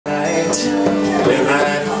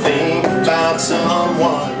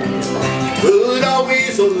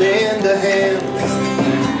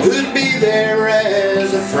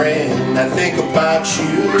and I think about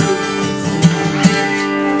you,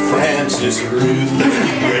 Francis Ruth.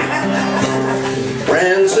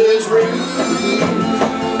 Francis Ruth,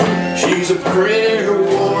 she's a prayer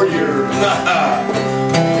warrior.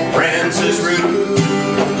 Francis Ruth,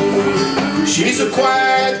 she's a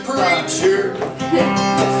quiet preacher.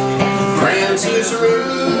 Francis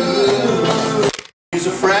Ruth, she's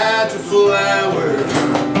a fragile flower,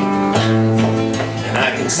 and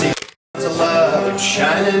I can see the love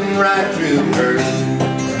shining right through her.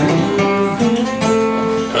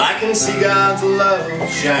 I can see God's love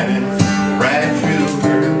shining right through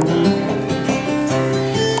her.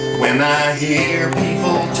 When I hear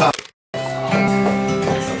people talk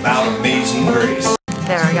about amazing grace,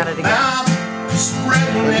 there, I got it again. I'm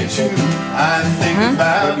spreading it too. I think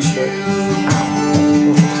about you,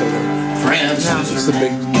 Francis. It's the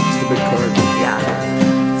big card. Yeah.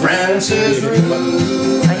 Francis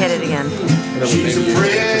Ruth. I hit it again. She's a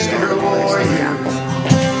prayer warrior.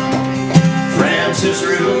 Francis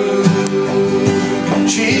Ruth,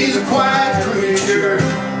 she's a quiet preacher.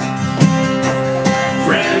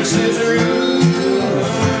 Francis Ruth,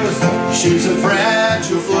 she's a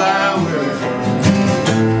fragile flower,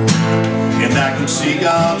 and I can see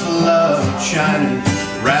God's love shining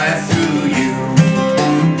right through you.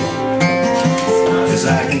 'Cause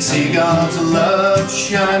I can see God's love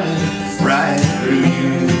shining right through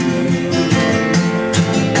you.